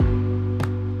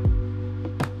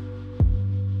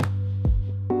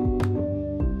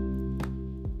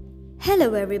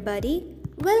Hello everybody,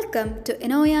 welcome to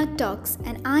Eunoia Talks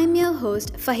and I'm your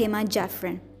host Faheema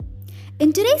Jaffarin.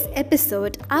 In today's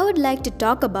episode, I would like to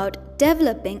talk about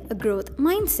developing a growth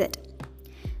mindset.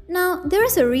 Now, there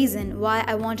is a reason why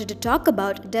I wanted to talk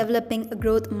about developing a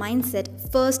growth mindset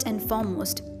first and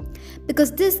foremost,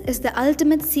 because this is the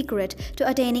ultimate secret to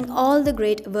attaining all the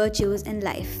great virtues in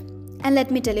life. And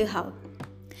let me tell you how.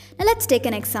 Now let's take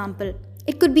an example.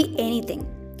 It could be anything.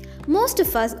 Most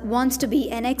of us wants to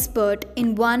be an expert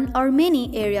in one or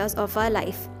many areas of our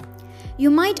life.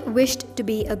 You might wish to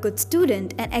be a good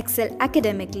student and excel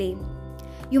academically.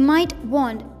 You might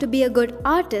want to be a good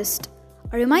artist,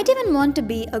 or you might even want to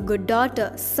be a good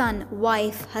daughter, son,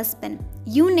 wife, husband.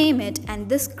 You name it, and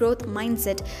this growth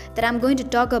mindset that I'm going to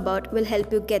talk about will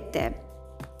help you get there.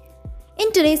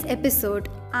 In today's episode,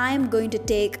 I am going to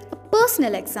take a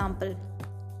personal example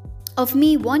of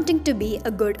me wanting to be a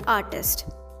good artist.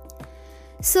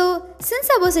 So, since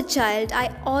I was a child,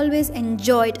 I always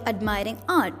enjoyed admiring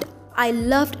art. I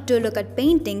loved to look at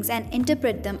paintings and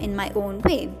interpret them in my own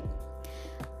way.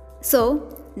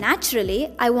 So,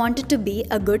 naturally, I wanted to be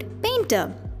a good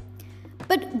painter.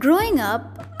 But growing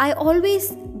up, I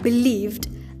always believed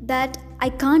that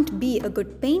I can't be a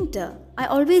good painter. I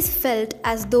always felt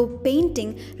as though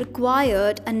painting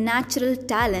required a natural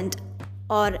talent,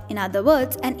 or in other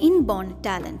words, an inborn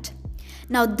talent.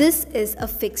 Now, this is a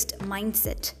fixed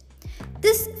mindset.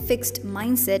 This fixed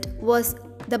mindset was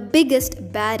the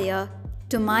biggest barrier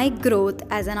to my growth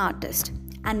as an artist.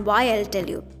 And why, I'll tell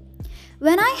you.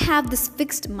 When I have this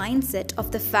fixed mindset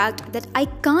of the fact that I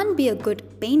can't be a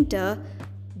good painter,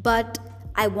 but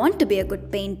I want to be a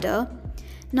good painter,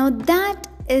 now that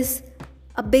is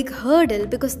a big hurdle,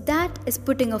 because that is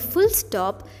putting a full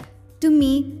stop to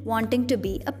me wanting to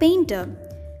be a painter.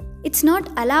 It's not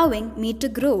allowing me to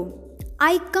grow.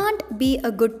 I can't be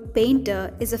a good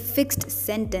painter is a fixed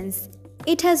sentence.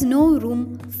 It has no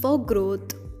room for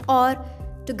growth or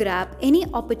to grab any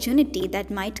opportunity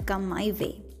that might come my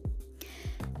way.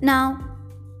 Now,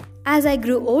 as I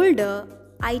grew older,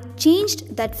 I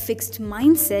changed that fixed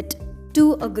mindset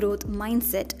to a growth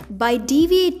mindset by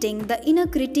deviating the inner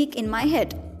critic in my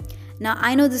head. Now,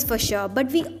 I know this for sure,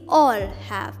 but we all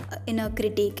have an inner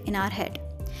critic in our head.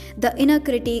 The inner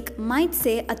critic might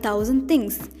say 1,000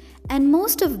 things, and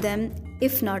most of them,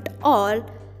 if not all,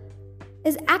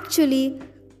 is actually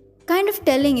kind of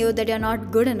telling you that you're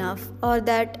not good enough or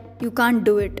that you can't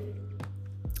do it.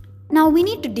 Now, we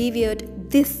need to deviate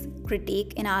this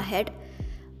critique in our head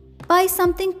by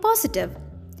something positive.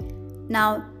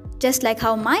 Now, just like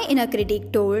how my inner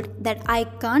critic told that I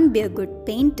can't be a good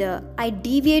painter, I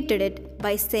deviated it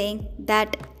by saying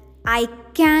that I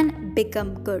can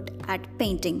become good at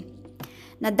painting.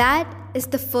 Now, that is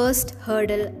the first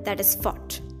hurdle that is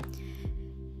fought.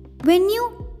 When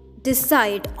you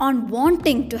decide on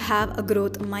wanting to have a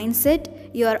growth mindset,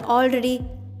 you are already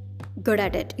good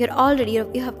at it. You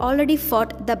have already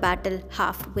fought the battle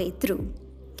halfway through.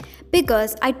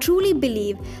 Because I truly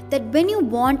believe that when you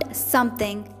want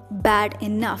something bad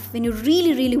enough, when you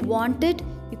really want it,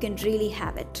 you can really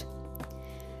have it.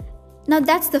 Now,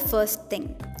 that's the first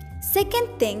thing.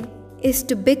 Second thing is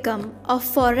to become a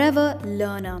forever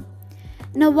learner.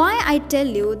 Now, why I tell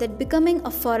you that becoming a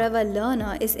forever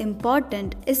learner is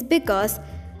important is because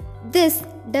this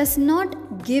does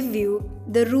not give you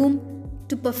the room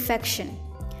to perfection.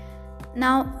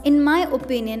 Now, in my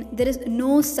opinion, there is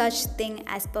no such thing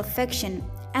as perfection,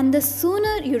 and the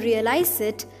sooner you realize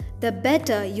it, the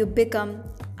better you become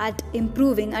at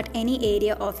improving at any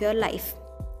area of your life.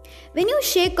 When you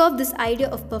shake off this idea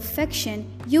of perfection,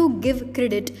 you give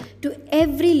credit to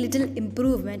every little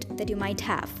improvement that you might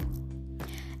have.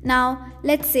 Now,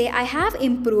 let's say I have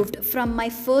improved from my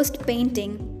first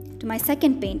painting to my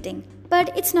second painting,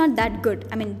 but it's not that good.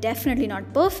 I mean, definitely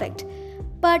not perfect.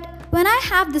 But when I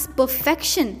have this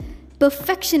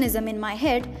perfectionism in my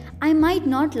head, I might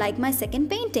not like my second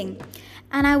painting.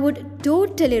 And I would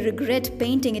totally regret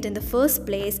painting it in the first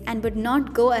place and would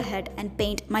not go ahead and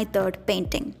paint my third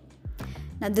painting.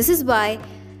 Now, this is why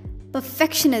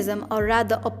perfectionism, or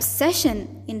rather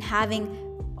obsession in having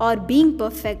or being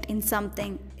perfect in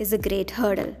something, is a great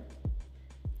hurdle.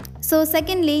 So,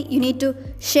 secondly, you need to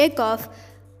shake off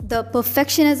the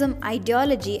perfectionism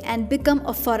ideology and become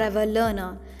a forever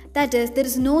learner. That is, there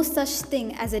is no such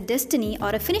thing as a destiny or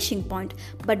a finishing point,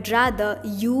 but rather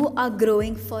you are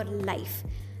growing for life,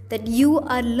 that you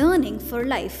are learning for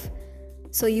life.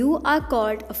 So, you are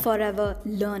called a forever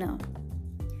learner.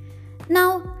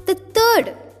 Now, the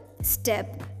third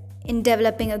step in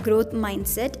developing a growth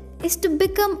mindset is to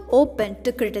become open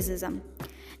to criticism.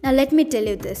 Now, let me tell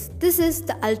you this. This is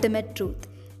the ultimate truth.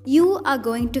 You are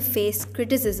going to face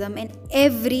criticism in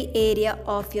every area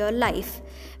of your life,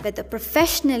 whether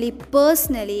professionally,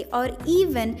 personally, or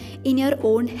even in your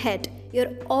own head.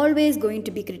 You're always going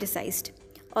to be criticized,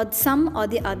 or some or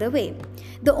the other way.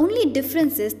 The only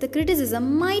difference is the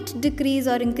criticism might decrease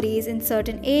or increase in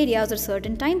certain areas or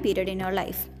certain time period in your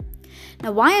life.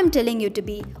 Now, why I'm telling you to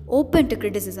be open to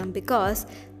criticism? Because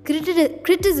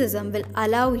criticism will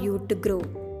allow you to grow.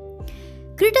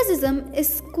 Criticism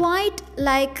is quite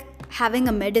like having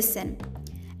a medicine,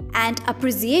 and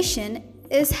appreciation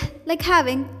is like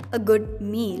having a good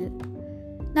meal.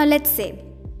 Now, let's say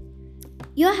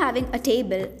you're having a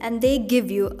table and they give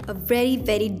you a very,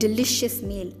 very delicious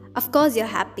meal. Of course, you're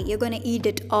happy. You're going to eat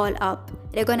it all up.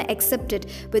 You're going to accept it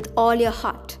with all your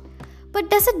heart. But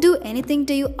does it do anything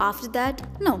to you after that?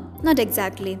 No, not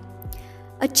exactly.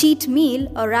 A cheat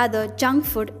meal, or rather junk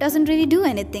food, doesn't really do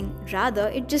anything. Rather,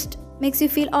 it just makes you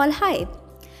feel all high.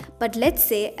 But let's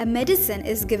say a medicine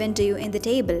is given to you in the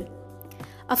table.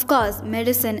 Of course,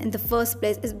 medicine in the first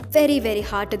place is very, very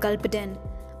hard to gulp it in.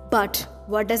 But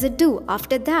what does it do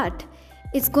after that?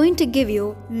 It's going to give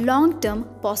you long-term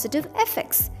positive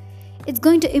effects. It's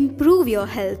going to improve your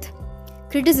health.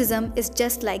 Criticism is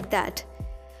just like that.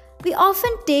 We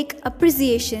often take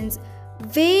appreciations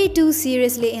way too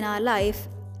seriously in our life,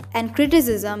 and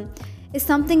criticism is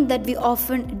something that we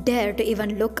often dare to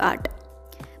even look at.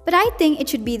 But I think it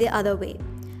should be the other way.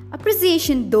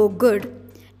 Appreciation, though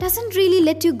good, doesn't really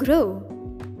let you grow.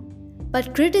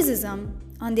 But criticism,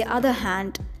 on the other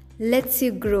hand, lets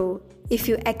you grow if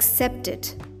you accept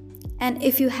it and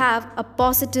if you have a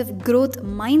positive growth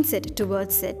mindset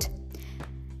towards it.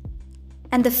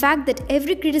 And the fact that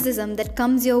every criticism that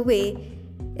comes your way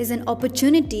is an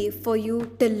opportunity for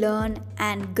you to learn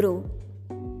and grow.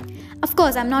 Of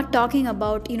course, I'm not talking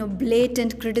about,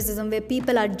 blatant criticism where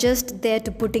people are just there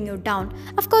to putting you down.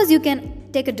 Of course, you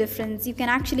can take a difference. You can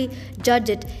actually judge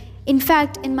it. In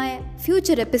fact, in my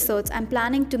future episodes, I'm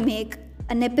planning to make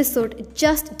an episode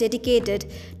just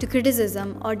dedicated to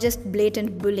criticism or just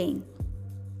blatant bullying.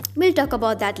 We'll talk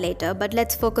about that later, but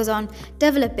let's focus on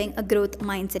developing a growth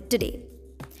mindset today.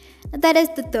 That is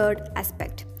the third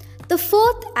aspect. The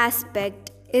fourth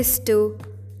aspect is to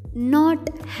not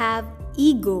have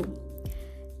ego.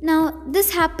 Now,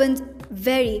 this happens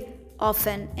very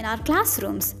often in our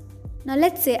classrooms. Now,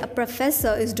 let's say a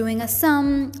professor is doing a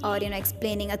sum or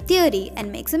explaining a theory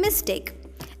and makes a mistake,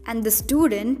 and the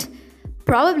student,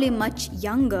 probably much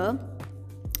younger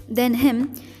than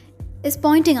him, is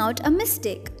pointing out a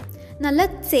mistake. Now,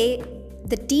 let's say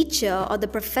the teacher or the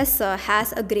professor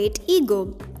has a great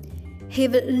ego. He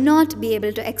will not be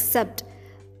able to accept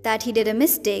that he did a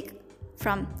mistake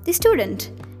from the student.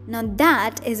 Now,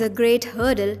 that is a great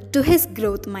hurdle to his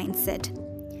growth mindset.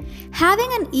 Having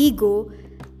an ego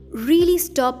really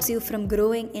stops you from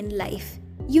growing in life.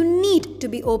 You need to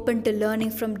be open to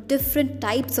learning from different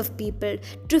types of people,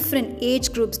 different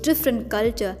age groups, different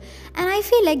culture. And I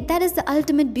feel like that is the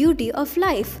ultimate beauty of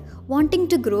life, wanting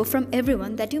to grow from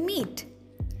everyone that you meet.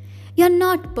 You're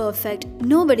not perfect,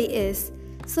 nobody is.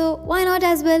 So why not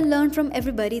as well learn from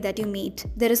everybody that you meet?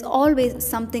 There is always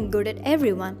something good at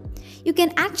everyone. You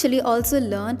can actually also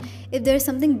learn if there is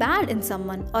something bad in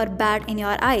someone or bad in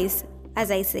your eyes, as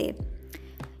I say.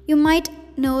 You might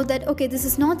know that, okay, this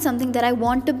is not something that I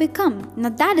want to become. Now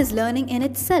that is learning in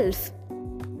itself.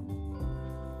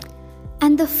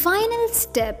 And the final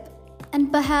step,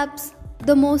 and perhaps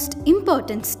the most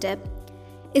important step,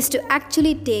 is to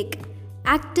actually take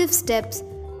active steps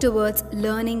towards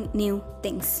learning new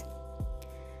things.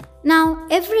 Now,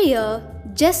 every year,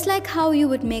 just like how you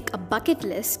would make a bucket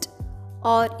list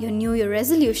or your New Year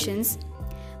resolutions,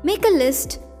 make a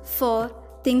list for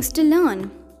things to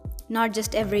learn. Not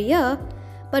just every year,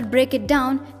 but break it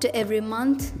down to every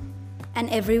month and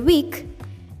every week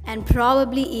and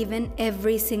probably even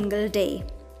every single day.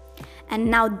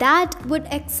 And now that would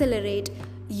accelerate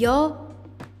your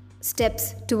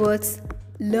steps towards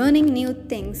learning new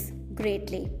things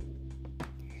greatly.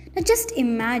 Now just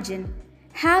imagine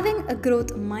having a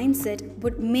growth mindset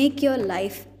would make your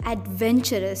life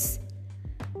adventurous,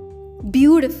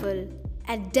 beautiful,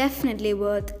 and definitely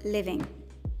worth living.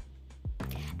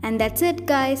 And that's it,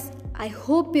 guys. I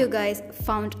hope you guys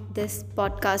found this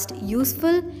podcast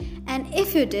useful, and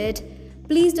if you did,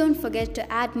 please don't forget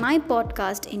to add my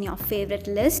podcast in your favorite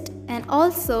list, and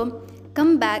also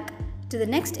come back to the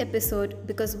next episode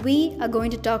because we are going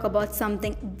to talk about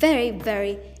something very,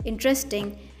 very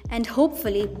interesting and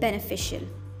hopefully beneficial.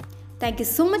 Thank you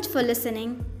so much for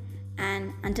listening,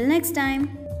 and until next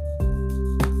time.